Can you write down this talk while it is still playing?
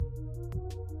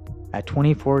at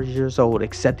 24 years old,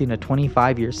 accepting a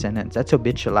 25-year sentence. That's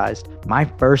habitualized. My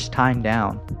first time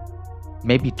down,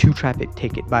 maybe 2 traffic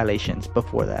ticket violations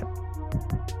before that.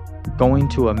 Going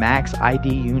to a max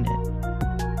ID unit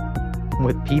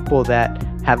with people that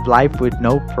have life with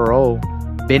no parole,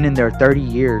 been in there 30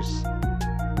 years.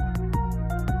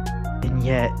 And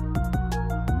yet,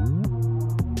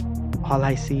 all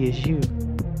I see is you.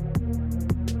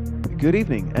 Good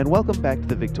evening, and welcome back to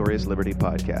the Victorious Liberty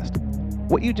Podcast.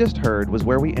 What you just heard was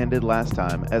where we ended last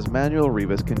time as Manuel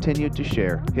Rivas continued to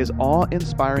share his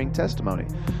awe-inspiring testimony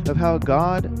of how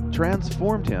God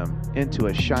transformed him into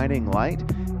a shining light,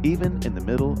 even in the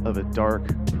middle of a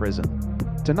dark prison.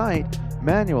 Tonight,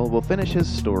 Manuel will finish his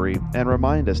story and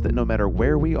remind us that no matter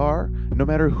where we are, no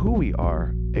matter who we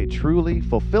are, a truly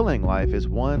fulfilling life is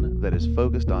one that is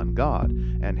focused on God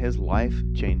and His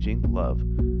life-changing love.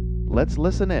 Let's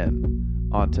listen in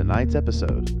on tonight's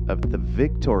episode of the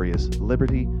Victorious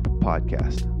Liberty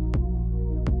Podcast.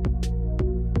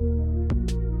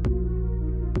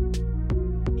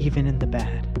 Even in the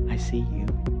bad, I see you.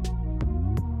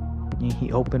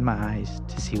 He opened my eyes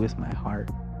to see with my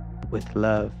heart, with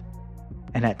love.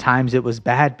 And at times it was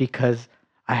bad because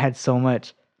I had so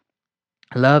much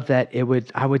love that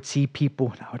I would see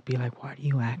people and I would be like, why do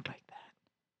you act like that?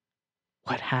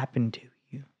 What happened to you?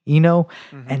 You know?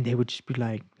 And they would just be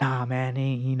like, nah, man,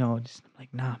 just I'm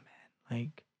like, nah, man,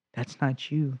 like, that's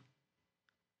not you.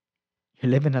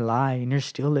 You're living a lie and you're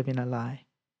still living a lie.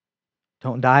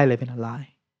 Don't die living a lie.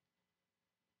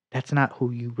 That's not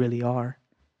who you really are.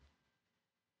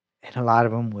 And a lot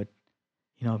of them would,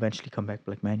 eventually come back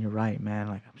like, man, you're right, man.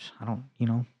 Like, I'm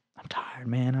tired,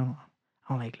 man. I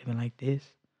don't like living like this.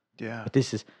 Yeah. But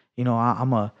this is,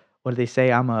 what do they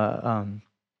say? I'm my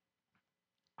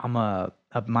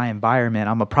environment.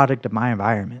 I'm a product of my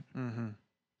environment. I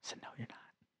said, no, you're not.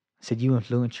 I said, you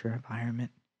influence your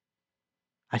environment.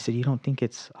 I said, you don't think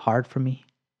it's hard for me?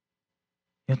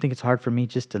 You don't think it's hard for me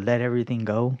just to let everything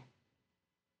go?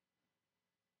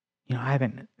 I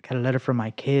haven't got a letter from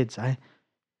my kids. I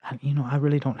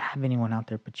really don't have anyone out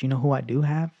there. But you know who I do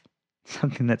have?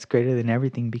 Something that's greater than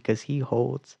everything, because He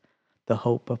holds the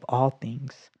hope of all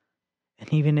things.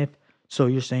 And even if, so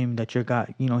you're saying that your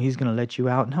God, He's going to let you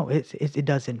out. No, it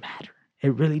doesn't matter.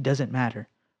 It really doesn't matter.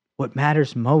 What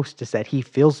matters most is that He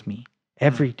fills me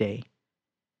every day.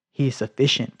 He is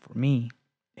sufficient for me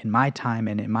in my time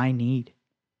and in my need.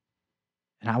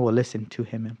 And I will listen to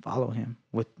Him and follow Him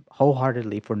with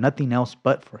wholeheartedly for nothing else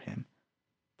but for Him,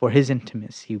 for His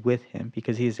intimacy with Him,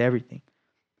 because He is everything.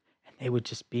 And they would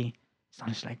just be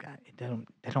astonished like that.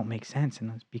 That don't make sense.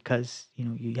 And it's because,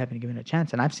 you haven't given it a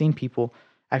chance. And I've seen people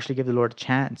actually give the Lord a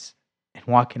chance and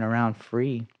walking around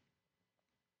free.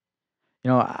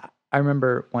 I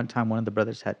remember one time one of the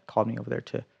brothers had called me over there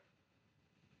to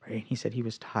pray. And he said he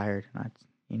was tired. And I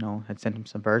had sent him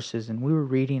some verses, and we were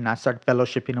reading, and I started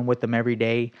fellowshipping him with them every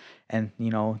day. And,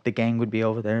 the gang would be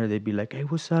over there. They'd be like, hey,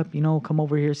 what's up? Come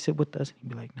over here, sit with us. And he'd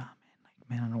be like, nah,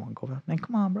 man, I don't want to go over. Man,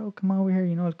 come on, bro, come over here,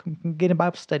 come get a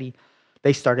Bible study.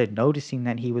 They started noticing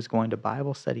that he was going to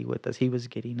Bible study with us. He was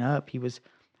getting up. He was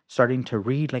starting to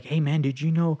read, like, hey, man, did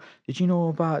you know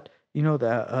about,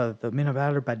 the men of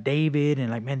valor by David?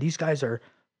 And like, man, these guys are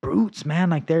brutes, man.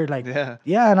 Like, they're like,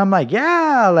 yeah. And I'm like,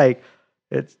 yeah, like,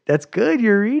 that's good.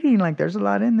 You're reading. Like, there's a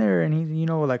lot in there. And he's,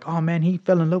 like, oh man, he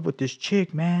fell in love with this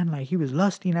chick, man. Like, he was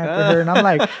lusting after her. And I'm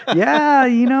like, yeah,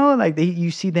 like you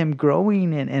see them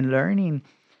growing and learning.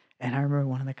 And I remember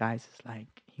one of the guys is like,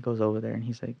 he goes over there and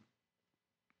he's like,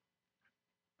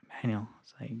 Manuel.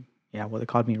 It's like, yeah, well, they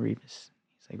called me Rivas.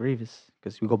 He's like, Rivas,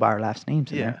 because we go by our last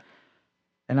names in there.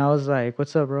 And I was like,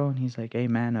 what's up, bro? And he's like, hey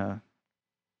man,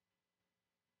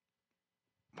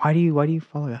 why do you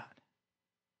follow God?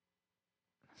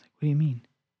 What do you mean?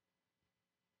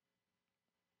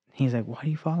 He's like, why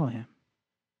do you follow Him?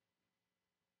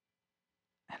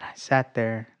 And I sat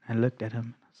there and I looked at him.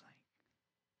 And I was like,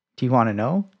 do you want to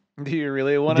know? Do you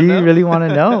really want to know? Do you really want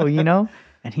to know?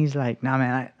 And he's like, nah,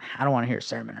 man, I don't want to hear a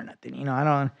sermon or nothing. I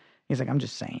don't. He's like, I'm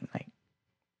just saying, like,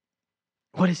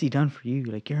 what has He done for you?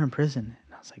 Like, you're in prison.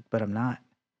 And I was like, but I'm not.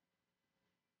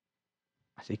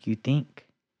 I was like, you think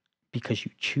because you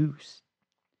choose.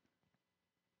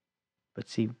 But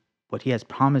see, what He has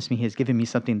promised me, He has given me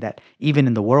something that even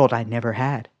in the world I never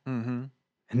had. And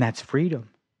that's freedom.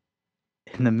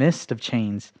 In the midst of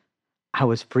chains, I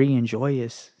was free and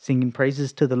joyous, singing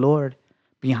praises to the Lord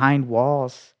behind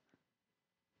walls,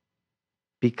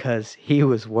 because He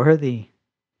was worthy,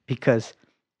 because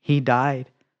He died.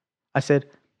 I said,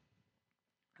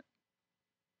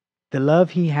 the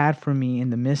love He had for me in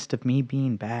the midst of me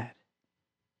being bad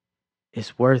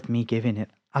is worth me giving it.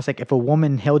 I was like, if a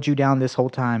woman held you down this whole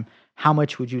time, how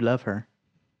much would you love her?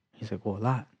 He's like, well, a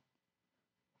lot.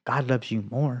 God loves you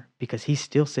more because he's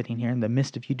still sitting here in the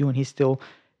midst of you doing. He's still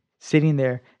sitting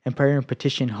there in prayer and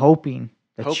petition, hoping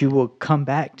that you Hoping. will come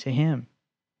back to him.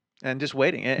 And just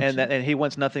waiting, and It's- and he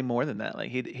wants nothing more than that. Like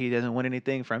he doesn't want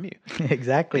anything from you.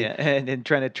 exactly. Yeah, and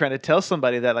trying to tell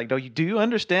somebody that, like, do you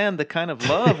understand the kind of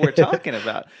love we're talking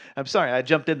about? I'm sorry, I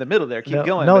jumped in the middle there. Keep No,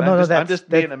 going, no, but no, no. I'm just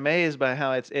being That's amazed by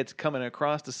how it's coming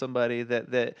across to somebody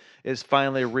that is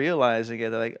finally realizing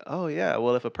it. They're like, oh yeah,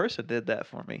 well, if a person did that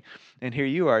for me, and here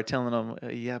you are telling them,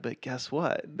 yeah, but guess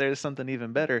what? There's something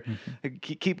even better. Mhm.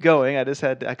 Keep going. I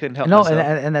couldn't help No, myself.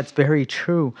 and that's very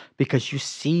true because you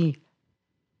see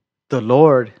the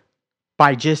Lord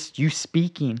by just you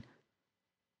speaking,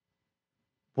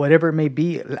 whatever it may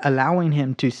be, allowing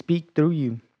Him to speak through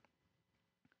you.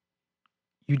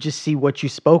 You just see what you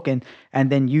spoke, and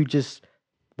then you just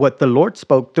what the Lord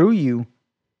spoke through you.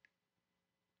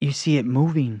 You see it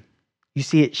moving, you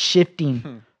see it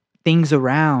shifting things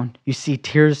around. You see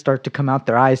tears start to come out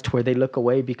their eyes to where they look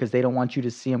away because they don't want you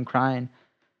to see them crying,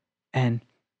 and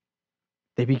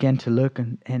they begin to look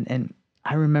and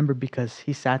I remember because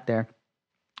he sat there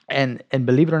and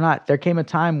believe it or not, there came a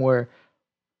time where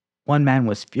one man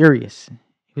was furious.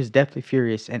 He was definitely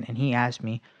furious, and he asked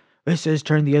me, "It says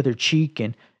turn the other cheek,"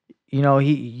 and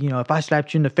if I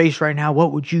slapped you in the face right now,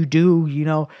 what would you do?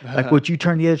 Like, would you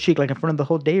turn the other cheek, like in front of the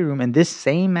whole day room? And this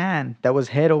same man that was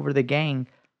head over the gang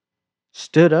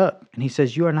stood up and he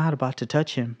says, "You are not about to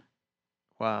touch him."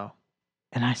 Wow.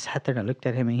 And I sat there and I looked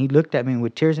at him, and he looked at me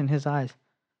with tears in his eyes,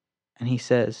 and he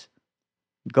says,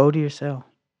 "Go to your cell."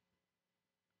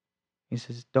 He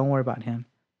says, "Don't worry about him."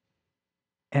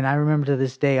 And I remember to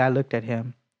this day, I looked at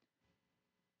him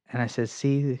and I said,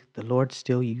 "See, the Lord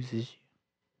still uses you.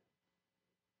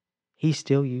 He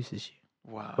still uses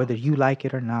you. Wow. Whether you like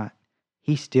it or not,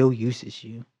 he still uses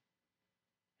you."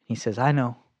 He says, "I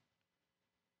know."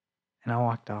 And I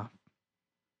walked off.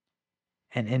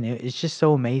 And it's just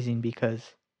so amazing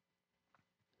because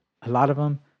a lot of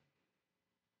them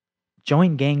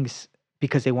join gangs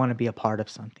because they want to be a part of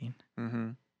something.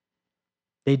 Mm-hmm.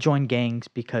 They join gangs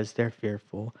because they're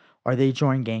fearful, or they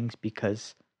join gangs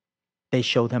because they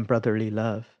show them brotherly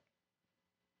love,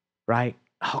 right?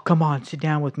 "Oh, come on, sit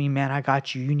down with me, man. I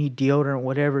got you. You need deodorant,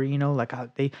 whatever, like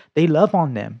they love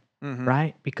on them, Mm-hmm.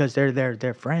 right? Because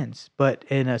they're friends. But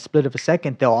in a split of a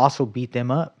second, they'll also beat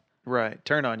them up. Right.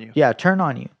 Turn on you. Yeah, turn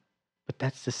on you. But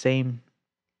that's the same.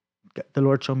 The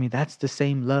Lord showed me that's the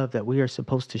same love that we are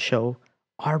supposed to show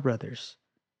our brothers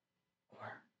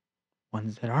or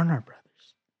ones that aren't our brothers.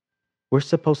 We're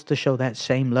supposed to show that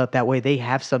same love. That way they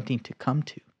have something to come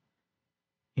to.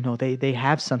 They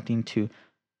have something to,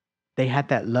 they have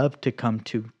that love to come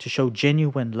to show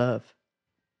genuine love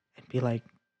and be like,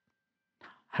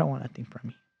 "I don't want nothing from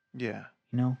you. Yeah.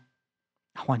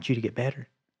 I want you to get better.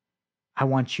 I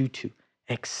want you to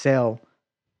excel.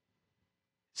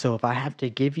 So if I have to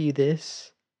give you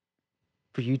this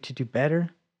for you to do better,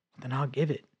 then I'll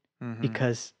give it Mm-hmm.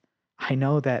 because I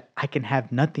know that I can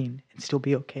have nothing and still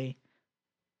be okay."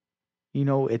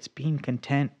 It's being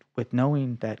content with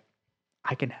knowing that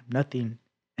I can have nothing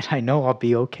and I know I'll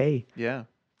be okay. Yeah.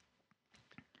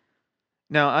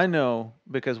 Now I know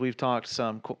because we've talked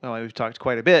we've talked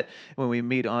quite a bit when we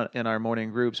meet in our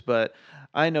morning groups, but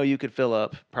I know you could fill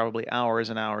up probably hours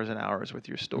and hours and hours with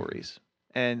your stories.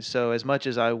 And so, as much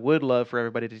as I would love for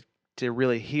everybody to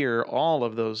really hear all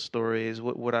of those stories,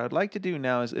 what I would like to do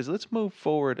now is let's move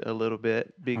forward a little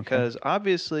bit because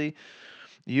obviously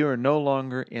you are no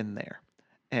longer in there.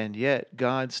 And yet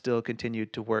God still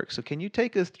continued to work. So can you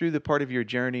take us through the part of your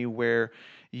journey where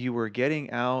you were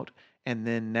getting out and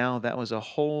then now that was a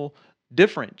whole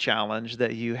different challenge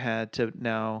that you had to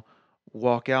now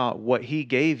walk out what he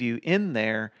gave you in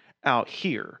there out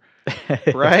here,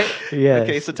 right? Okay,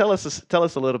 Yes. so tell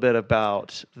us a little bit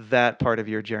about that part of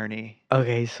your journey.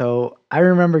 Okay, so I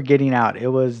remember getting out. It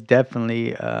was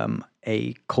definitely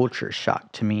a culture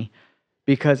shock to me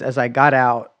because as I got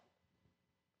out,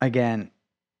 again,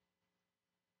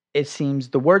 it seems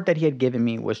the word that he had given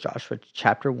me was Joshua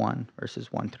chapter 1,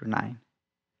 verses 1 through 9.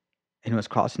 And it was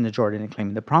crossing the Jordan and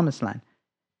claiming the promised land.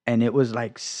 And it was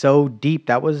like so deep.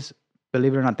 That was,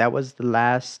 believe it or not, that was the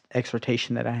last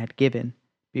exhortation that I had given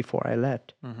before I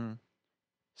left. Mm-hmm.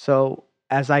 So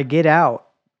as I get out,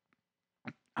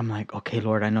 I'm like, "Okay,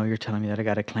 Lord, I know you're telling me that I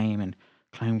got to claim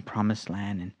promised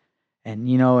land and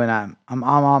I'm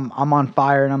on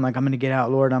fire and I'm like, I'm going to get out,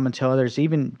 Lord. I'm going to tell others,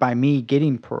 even by me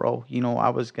getting parole, I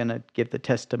was going to give the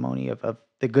testimony of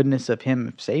the goodness of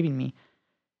him saving me."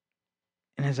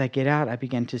 And as I get out, I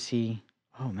began to see,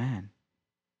 oh man,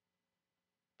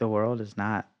 the world is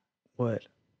not what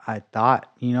I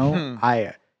thought,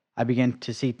 I began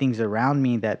to see things around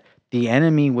me that the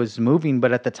enemy was moving,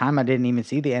 but at the time I didn't even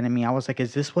see the enemy. I was like,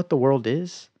 is this what the world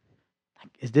is?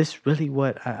 Like, is this really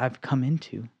what I've come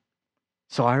into?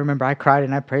 So I remember I cried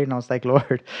and I prayed and I was like,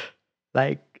 Lord,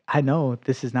 like, I know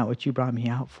this is not what you brought me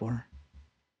out for.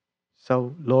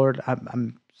 So, Lord,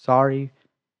 I'm sorry,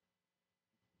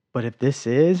 but if this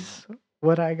is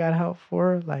what I got out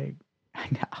for, like, I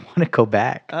want to go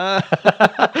back.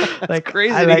 That's Like,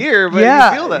 crazy I to like, hear, but you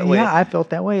yeah, feel that way. yeah, I felt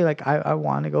that way. Like, I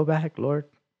want to go back, Lord.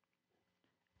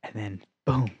 And then,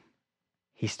 boom,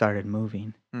 he started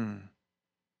moving. Mm.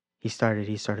 He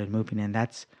started moving, and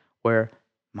that's where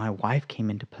my wife came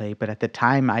into play. But at the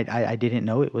time, I didn't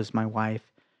know it was my wife,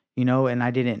 and I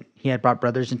didn't. He had brought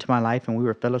brothers into my life, and we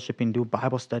were fellowshipping, do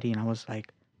Bible study, and I was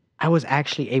like, I was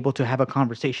actually able to have a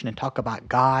conversation and talk about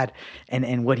God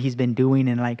and what He's been doing,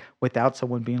 and like without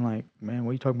someone being like, man,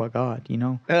 what are you talking about God,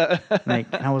 like,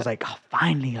 and I was like, oh,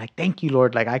 finally, like, thank you,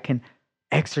 Lord, like I can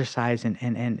exercise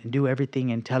and do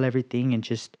everything and tell everything and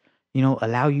just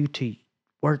allow you to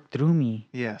work through me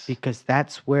Yes. because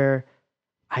that's where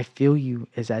I feel you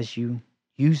is as you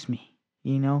use me,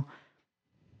 you know?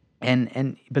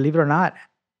 And believe it or not,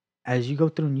 as you go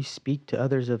through and you speak to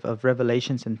others of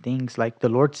revelations and things, like the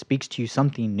Lord speaks to you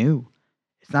something new.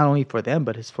 It's not only for them,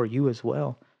 but it's for you as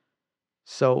well.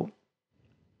 So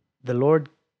the Lord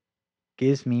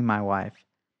gives me my wife.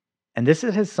 And this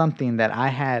is something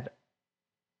that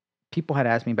people had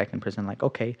asked me back in prison, like,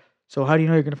 okay, so how do you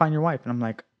know you're going to find your wife? And I'm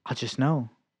like, I'll just know.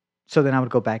 So then I would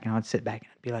go back and I would sit back and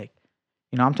I'd be like,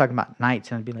 I'm talking about nights,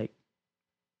 and I'd be like,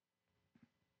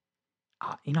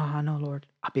 you know how I know, Lord?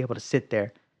 I'll be able to sit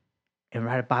there and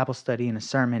write a Bible study and a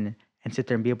sermon and sit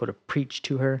there and be able to preach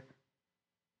to her,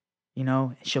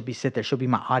 and she'll be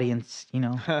my audience. And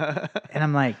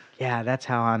I'm like, yeah, that's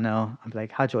how I know. I'm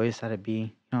like, how joyous that it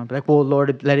be? I'd be like, well,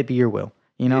 Lord, let it be your will,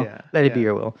 Yeah, let it be yeah.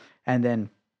 your will. And then,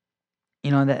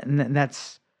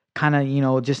 that's kind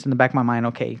of, just in the back of my mind,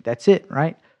 okay, that's it,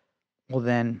 right? Well,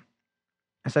 then,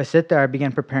 as I sit there, I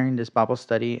began preparing this Bible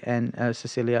study, and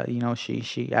Cecilia,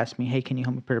 she asked me, "Hey, can you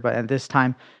help me prepare?" At this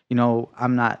time,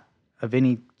 I'm not of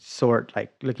any sort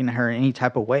like looking at her in any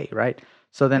type of way, right?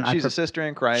 So then She's a sister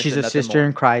in Christ. she's and a nothing sister more.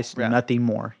 in Christ, Yeah. nothing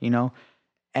more,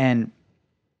 And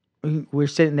we're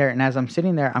sitting there, and as I'm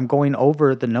sitting there, I'm going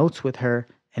over the notes with her,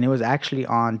 and it was actually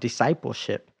on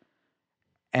discipleship,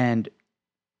 and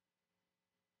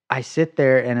I sit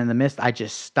there, and in the midst, I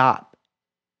just stop,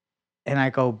 and I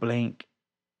go blank.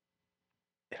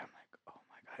 And I'm like, oh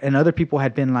my God. And other people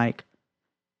had been like,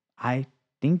 I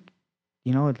think,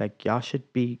 like y'all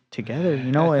should be together,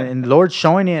 and the Lord's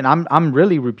showing it, and I'm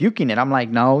really rebuking it. I'm like,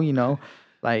 no,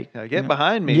 like Get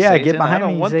behind me, yeah, Satan. get behind I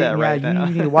don't me, want Satan. that right Yeah, now.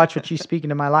 you need to watch what you speak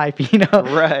into my life,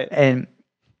 Right. And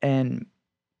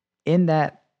in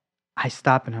that, I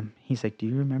stop him. He's like, do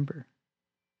you remember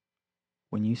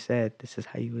when you said this is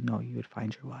how you would know you would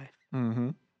find your wife? Mm-hmm.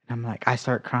 And I'm like, I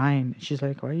start crying. She's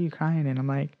like, why are you crying? And I'm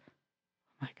like,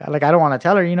 oh my God, like I don't want to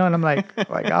tell her, and I'm like, oh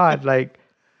my God, like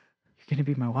you're gonna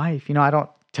be my wife. I don't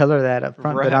tell her that up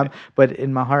front, Right. but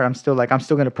in my heart, I'm still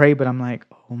gonna pray, but I'm like,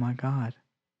 oh my God,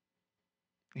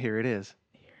 Here it is.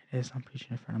 here it is. I'm preaching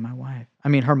in front of my wife. I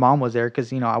mean, her mom was there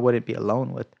because I wouldn't be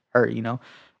alone with her,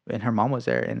 and her mom was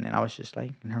there, and I was just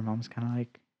like, and her mom's kind of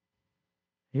like,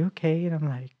 you okay? And I'm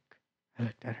like, I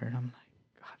looked at her and I'm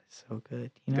like, God is so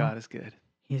good, God is good.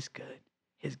 He is good.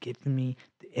 He has given me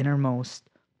the innermost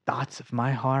thoughts of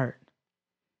my heart.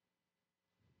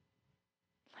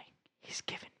 Like He's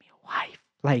given me a wife.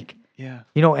 Like, Yeah.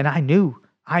 and I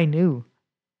knew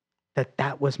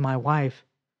that was my wife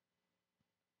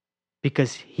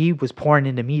because He was pouring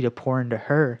into me to pour into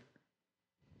her.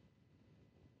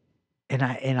 And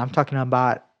I'm talking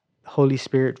about the Holy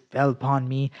Spirit fell upon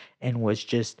me and was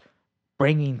just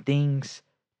bringing things,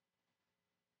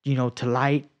 to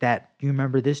light that, you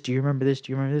remember this? Do you remember this?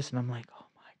 Do you remember this? And I'm like, oh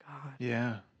my God.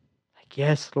 Yeah. Like,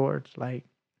 yes, Lord. Like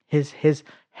his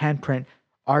handprint,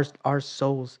 our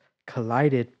souls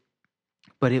collided,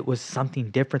 but it was something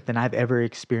different than I've ever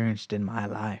experienced in my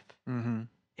life. Mm-hmm.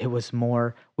 It was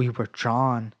more, we were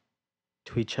drawn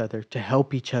to each other, to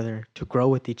help each other, to grow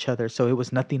with each other. So it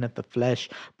was nothing of the flesh,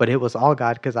 but it was all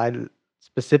God. Because I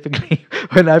specifically,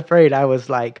 when I prayed, I was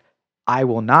like, I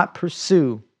will not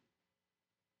pursue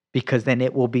because then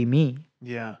it will be me,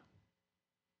 Yeah.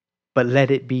 but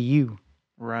let it be you.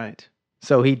 Right.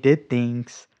 So He did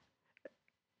things,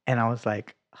 and I was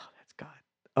like, oh, that's God.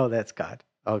 Oh, that's God.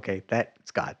 Okay,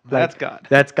 that's God. That's God.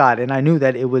 That's God. And I knew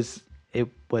that it was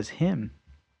Him,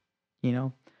 you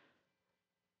know.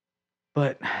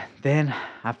 But then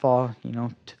I fall,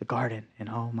 to the garden, and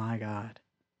oh my God.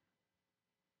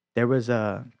 there was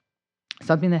a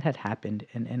something that had happened,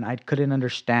 and I couldn't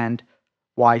understand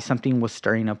why something was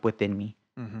stirring up within me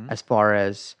Mm-hmm. as far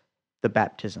as the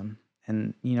baptism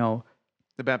and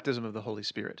The baptism of the Holy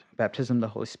Spirit. baptism of the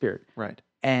Holy Spirit. Right.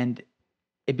 And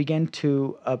it began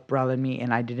to upwell in me,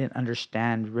 and I didn't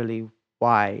understand really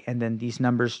why. And then these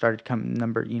numbers started coming,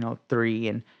 number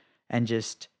 3, and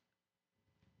just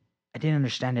I didn't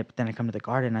understand it. But then I come to the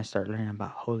garden, and I start learning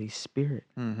about Holy Spirit,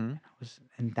 Mm-hmm.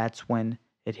 and that's when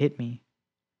it hit me.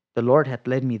 The Lord had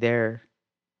led me there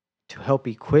to help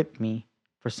equip me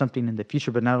for something in the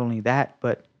future. But not only that,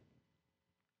 but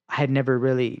I had never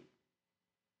really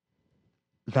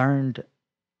learned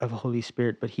of Holy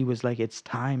Spirit. But He was like, "It's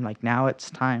time. Like now,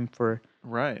 it's time for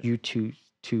Right. you to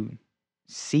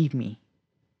see me."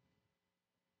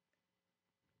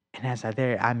 And as I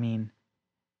there, I mean,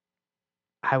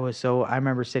 I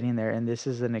remember sitting there, and this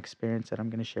is an experience that I'm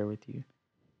going to share with you.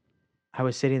 I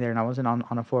was sitting there, and I wasn't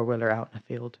on a four-wheeler out in a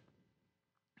field.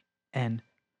 And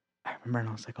I remember, and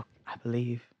I was like, "Oh, I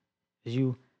believe." As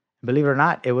you believe it or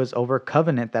not, it was over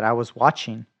Covenant that I was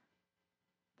watching,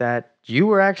 that you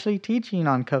were actually teaching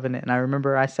on Covenant. And I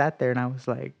remember I sat there, and I was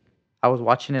like, I was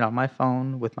watching it on my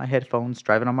phone with my headphones,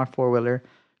 driving on my four-wheeler,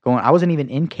 going, I wasn't even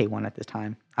in K1 at this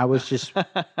time. I was just,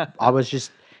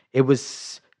 it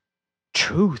was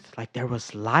truth. Like there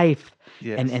was life.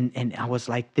 Yes. And I was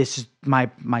like, this is my.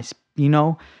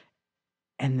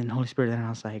 And then Holy Spirit, and I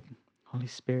was like, Holy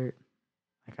Spirit,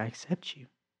 like I accept you.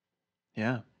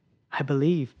 Yeah. I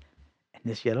believe. And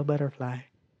this yellow butterfly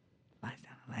flies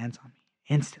down and lands on me.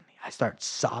 Instantly, I start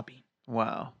sobbing.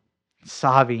 Wow.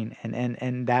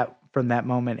 And that from that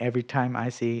moment, every time I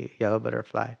see a yellow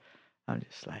butterfly, I'm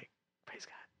just like, praise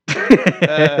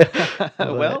God.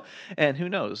 Well, But and who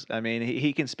knows? I mean,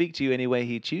 he can speak to you any way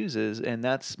he chooses, and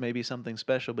that's maybe something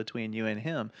special between you and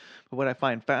him. But what I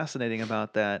find fascinating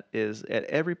about that is at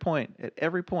every point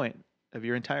of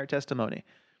your entire testimony,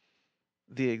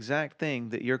 the exact thing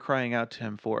that you're crying out to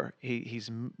him for, he's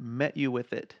met you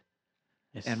with it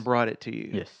and yes, brought it to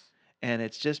you. yes, And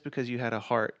it's just because you had a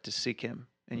heart to seek him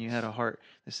and you had yes, a heart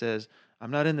that says,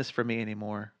 I'm not in this for me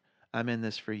anymore. I'm in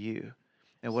this for you.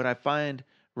 And what I find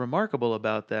remarkable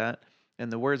about that, and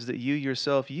the words that you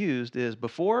yourself used, is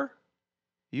before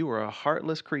you were a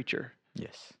heartless creature,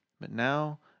 yes, but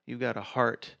now you've got a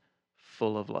heart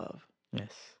full of love.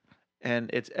 yes, And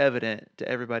it's evident to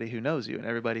everybody who knows you and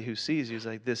everybody who sees you is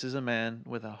like, this is a man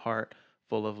with a heart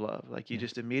full of love. Like you yes,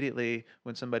 just immediately,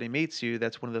 when somebody meets you,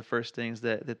 that's one of the first things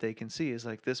that they can see is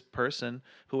like, this person,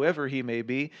 whoever he may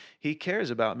be, he cares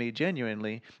about me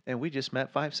genuinely. And we just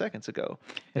met 5 seconds ago.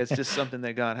 It's just something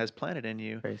that God has planted in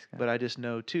you. praise God. But I just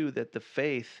know too that the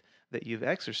faith that you've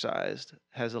exercised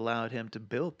has allowed him to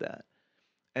build that.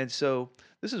 And so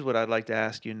this is what I'd like to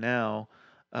ask you now,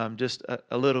 just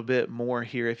a little bit more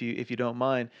here, if you don't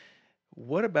mind.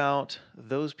 What about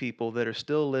those people that are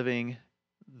still living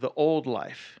the old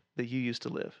life that you used to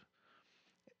live?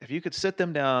 If you could sit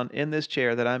them down in this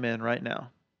chair that I'm in right now,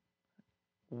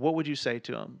 what would you say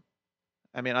to them?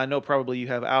 I mean, I know probably you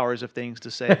have hours of things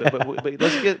to say, but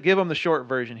let's give them the short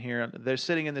version here. They're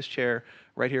sitting in this chair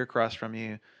right here across from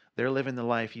you. They're living the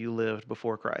life you lived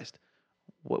before Christ.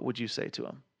 What would you say to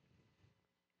them?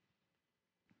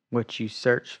 What you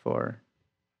search for,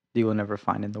 you will never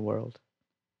find in the world.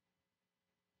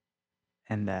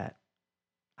 And that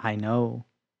I know,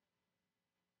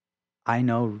 I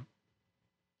know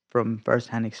from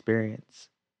firsthand experience,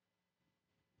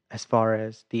 as far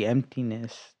as the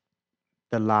emptiness,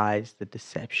 the lies, the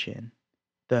deception,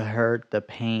 the hurt, the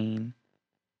pain,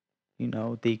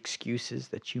 the excuses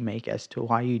that you make as to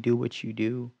why you do what you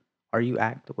do or you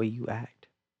act the way you act.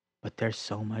 But there's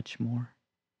so much more,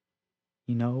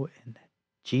 and that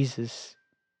Jesus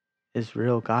is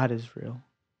real, God is real.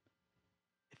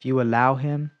 If you allow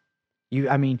him,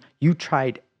 you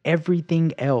tried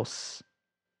everything else.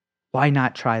 Why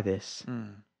not try this?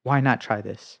 Mm. Why not try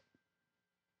this?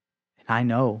 And I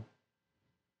know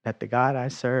that the God I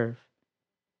serve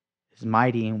is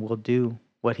mighty and will do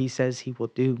what he says he will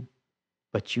do.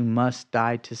 But you must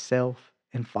die to self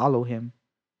and follow him,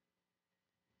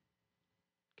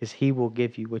 because he will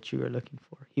give you what you are looking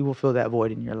for. He will fill that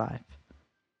void in your life.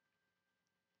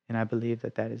 And I believe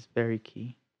that that is very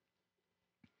key.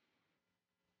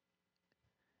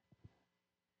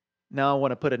 Now I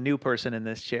want to put a new person in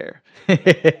this chair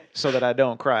so that I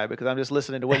don't cry because I'm just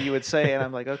listening to what you would say and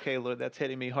I'm like, okay, Lord, that's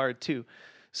hitting me hard too.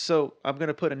 So I'm going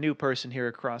to put a new person here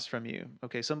across from you.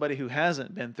 Okay, somebody who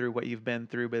hasn't been through what you've been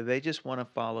through, but they just want to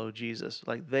follow Jesus.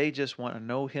 Like they just want to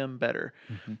know him better.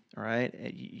 Mhm. All right.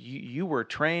 You were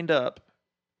trained up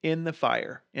in the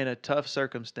fire, in a tough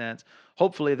circumstance.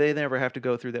 Hopefully they never have to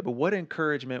go through that. But what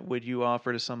encouragement would you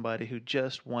offer to somebody who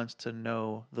just wants to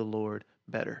know the Lord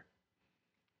better?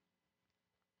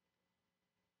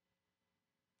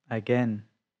 Again,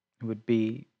 it would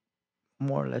be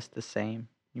more or less the same.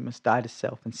 You must die to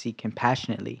self and seek Him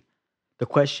passionately. The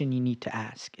question you need to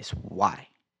ask is why?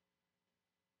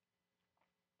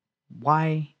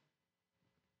 Why?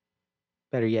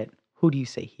 Better yet, who do you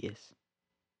say He is?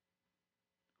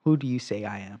 Who do you say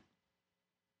I am?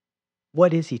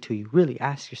 What is He to you? Really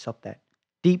ask yourself that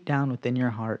deep down within your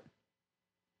heart.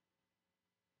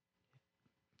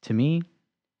 To me,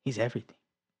 He's everything.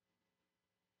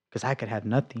 Because I could have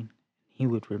nothing, He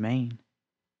would remain.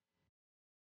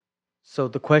 So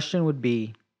the question would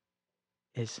be,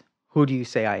 is who do you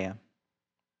say I am?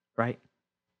 Right?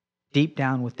 Deep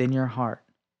down within your heart,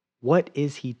 what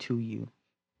is He to you?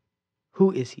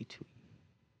 Who is He to you?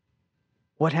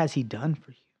 What has He done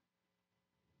for you?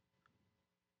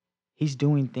 He's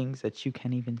doing things that you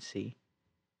can't even see.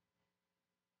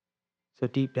 So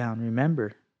deep down,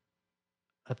 remember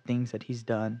of things that He's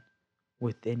done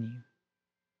within you.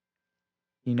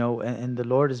 You know, and the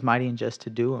Lord is mighty and just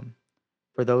to do them.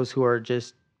 For those who are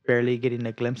just barely getting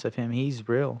a glimpse of Him, He's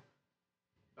real.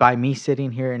 By me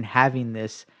sitting here and having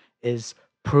this is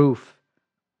proof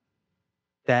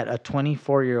that a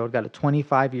 24-year-old got a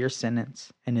 25-year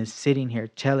sentence and is sitting here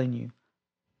telling you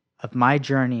of my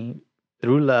journey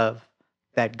through love,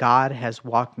 that God has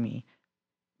walked me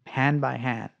hand by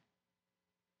hand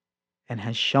and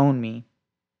has shown me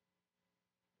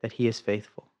that He is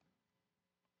faithful.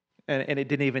 And it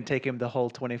didn't even take him the whole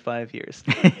 25 years.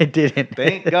 It didn't.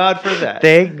 Thank God for that.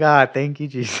 Thank God. Thank you,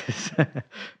 Jesus.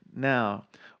 Now,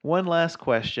 one last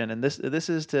question, and this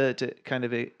is to kind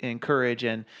of encourage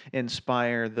and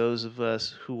inspire those of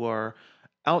us who are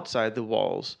outside the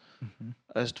walls,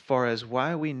 as far as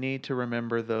why we need to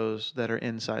remember those that are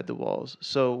inside the walls.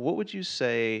 So what would you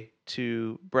say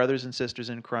to brothers and sisters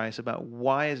in Christ about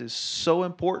why is it so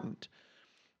important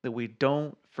that we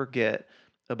don't forget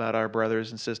about our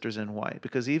brothers and sisters in white?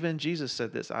 Because even Jesus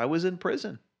said this, I was in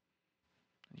prison.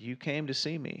 You came to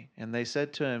see me. And they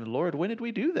said to him, Lord, when did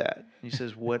we do that? And he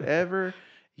says, whatever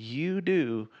you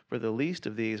do for the least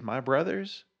of these, my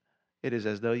brothers, it is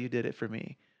as though you did it for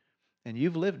me. And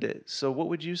you've lived it. So what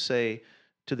would you say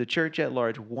to the church at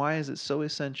large? Why is it so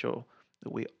essential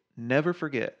that we never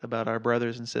forget about our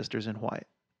brothers and sisters in white?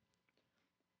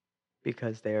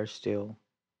 Because they are still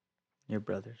your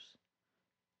brothers.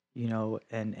 You know,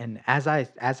 and as I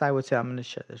would say, I'm going to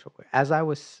share this real quick. As I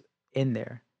was in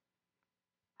there,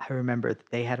 I remember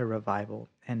they had a revival,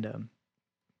 and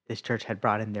this church had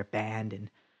brought in their band, and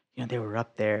you know they were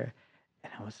up there,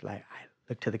 and I was like, I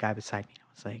looked to the guy beside me, and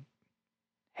I was like,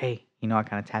 hey, you know, I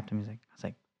kind of tapped him. I was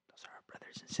like, those are our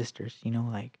brothers and sisters. You know,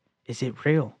 like, is it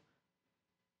real?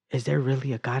 Is there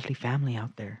really a godly family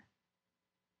out there?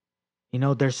 You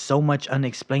know, there's so much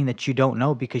unexplained that you don't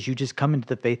know because you just come into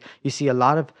the faith. You see a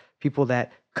lot of people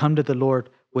that come to the Lord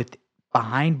with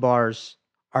behind bars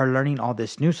are learning all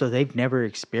this new. So they've never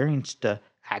experienced the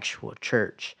actual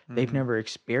church. They've never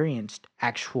experienced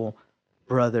actual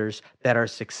brothers that are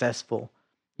successful,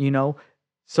 you know?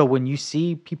 So when you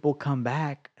see people come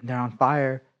back and they're on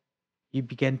fire, you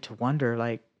begin to wonder,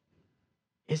 like,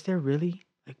 is there really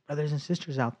like brothers and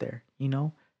sisters out there, you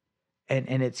know?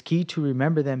 And it's key to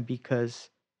remember them because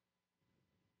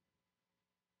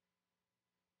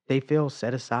they feel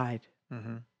set aside,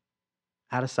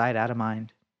 out of sight, out of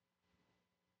mind.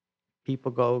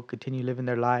 People continue living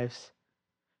their lives.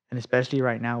 And especially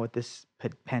right now with this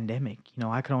pandemic, you know,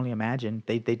 I can only imagine.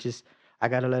 I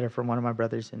got a letter from one of my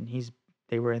brothers, and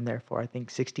they were in there for, I think,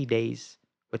 60 days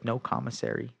with no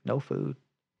commissary, no food.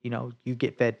 You know, you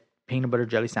get fed peanut butter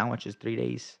jelly sandwiches 3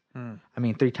 days. I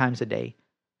mean, 3 times a day.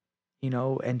 You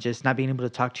know, and just not being able to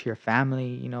talk to your family.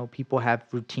 You know, people have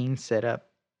routines set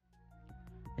up.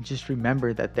 And just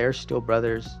remember that they're still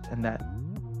brothers and that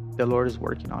the Lord is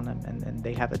working on them, and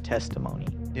they have a testimony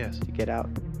to get out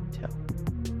and tell.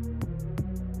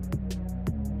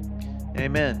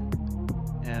 Amen.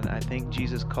 And I think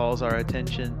Jesus calls our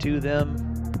attention to them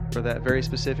for that very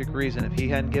specific reason. If He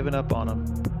hadn't given up on them,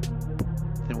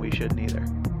 then we shouldn't either.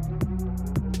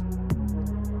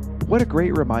 What a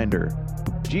great reminder.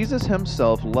 Jesus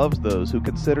Himself loves those who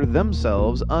consider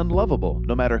themselves unlovable,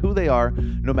 no matter who they are,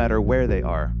 no matter where they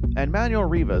are. And Manuel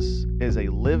Rivas is a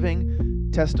living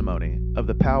testimony of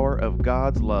the power of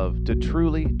God's love to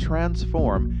truly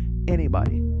transform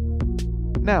anybody.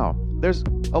 Now, There's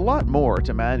a lot more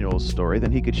to Manuel's story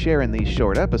than he could share in these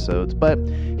short episodes, but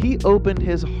he opened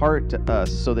his heart to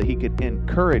us so that he could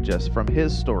encourage us from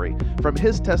his story, from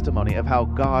his testimony of how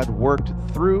God worked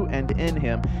through and in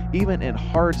him, even in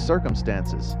hard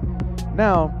circumstances.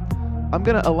 Now, I'm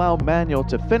going to allow Manuel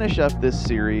to finish up this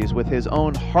series with his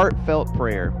own heartfelt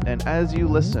prayer, and as you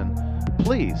listen,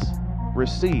 please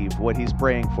receive what he's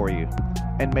praying for you,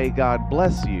 and may God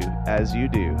bless you as you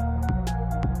do.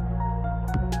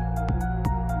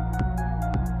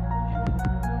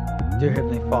 Dear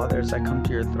Heavenly Father, as I come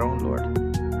to your throne, Lord,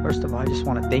 first of all, I just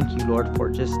want to thank you, Lord,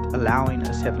 for just allowing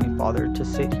us, Heavenly Father, to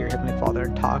sit here, Heavenly Father,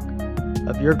 and talk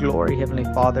of your glory, Heavenly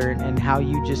Father, and how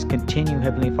you just continue,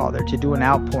 Heavenly Father, to do an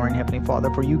outpouring, Heavenly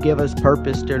Father, for you give us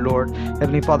purpose, dear Lord,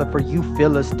 Heavenly Father, for you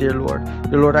fill us, dear Lord.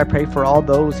 Dear Lord, I pray for all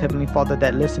those, Heavenly Father,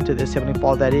 that listen to this, Heavenly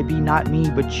Father, that it be not me,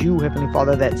 but you, Heavenly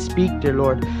Father, that speak, dear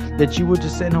Lord, that you would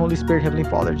just send Holy Spirit, Heavenly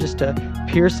Father, just to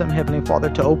pierce them, Heavenly Father,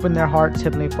 to open their hearts,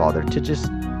 Heavenly Father, to just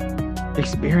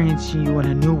experience you in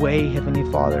a new way, Heavenly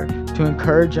Father, to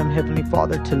encourage them, Heavenly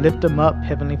Father, to lift them up,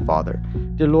 Heavenly Father.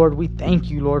 Dear Lord, we thank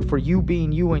you, Lord, for you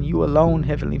being you and you alone,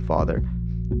 Heavenly Father.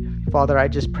 Father, I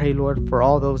just pray, Lord, for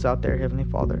all those out there, Heavenly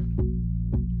Father,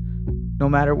 no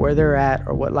matter where they're at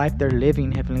or what life they're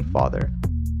living, Heavenly Father,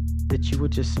 that you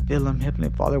would just fill them, Heavenly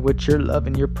Father, with your love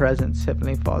and your presence,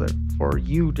 Heavenly Father. For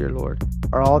you, dear Lord,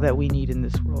 are all that we need in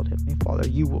this world, Heavenly Father.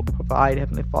 You will provide,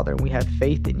 Heavenly Father, and we have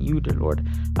faith in you, dear Lord.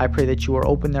 I pray that you will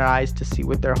open their eyes to see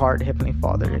with their heart, Heavenly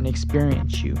Father, and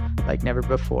experience you like never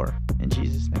before. In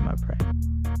Jesus' name I pray.